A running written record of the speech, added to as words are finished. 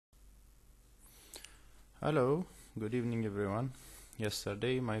Hello, good evening everyone.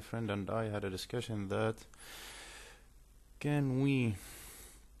 Yesterday my friend and I had a discussion that can we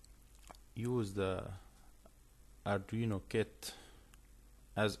use the Arduino kit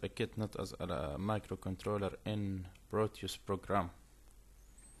as a kit, not as a microcontroller in Proteus program.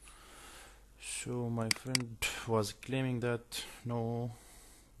 So my friend was claiming that no,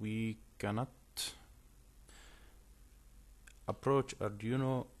 we cannot approach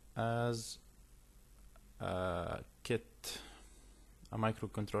Arduino as a kit, a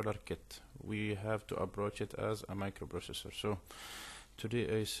microcontroller kit. We have to approach it as a microprocessor. So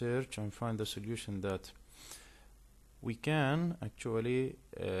today I search and find the solution that we can actually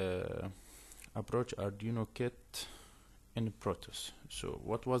approach Arduino kit in Proteus. So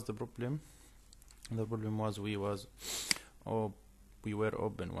what was the problem? The problem was we were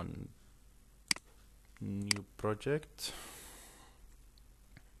open one new project,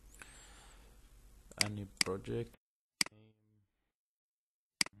 any project,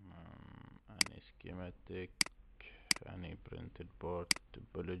 any schematic, any printed board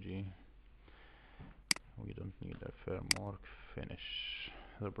topology. We don't need a framework. Finish.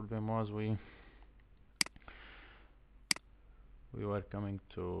 The problem was we were coming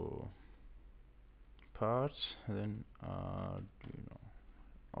to parts, then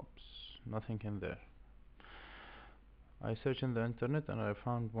oops, nothing in there. I searched in the internet and I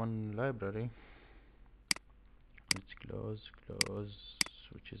found one library. Let's close,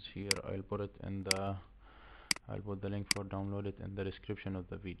 which is here. I'll put the link for download it in the description of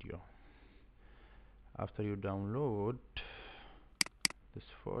the video. After you download this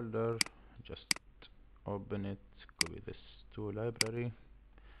folder, just open it, copy this to library,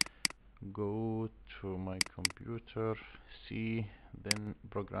 go to my computer, C, then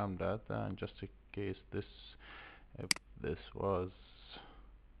program data, and just in case if this was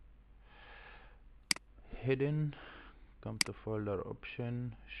hidden, come to folder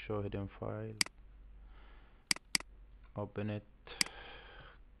option, show hidden file, open it,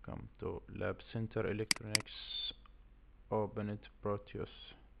 come to lab center electronics, open it,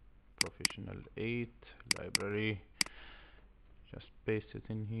 Proteus professional 8 library, just paste it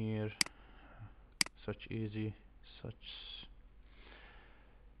in here. Such easy, such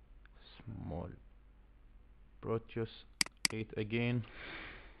small. Proteus 8 again,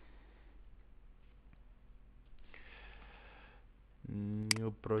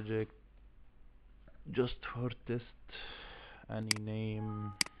 new project, just for test, any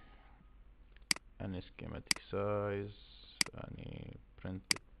name, any schematic size, any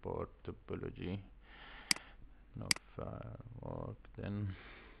printed board topology, no firework, then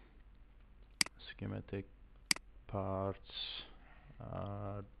schematic parts,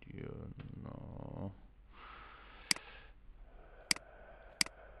 Arduino,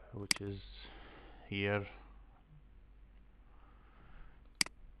 which is here.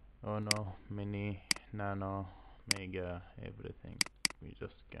 Oh no, mini, nano, mega, everything. We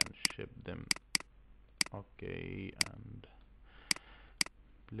just can ship them. Okay, and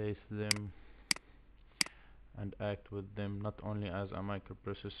place them and act with them not only as a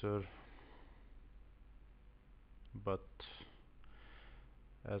microprocessor but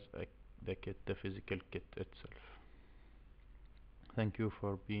as the kit, the physical kit itself. Thank you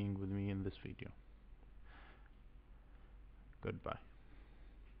for being with me in this video. Goodbye.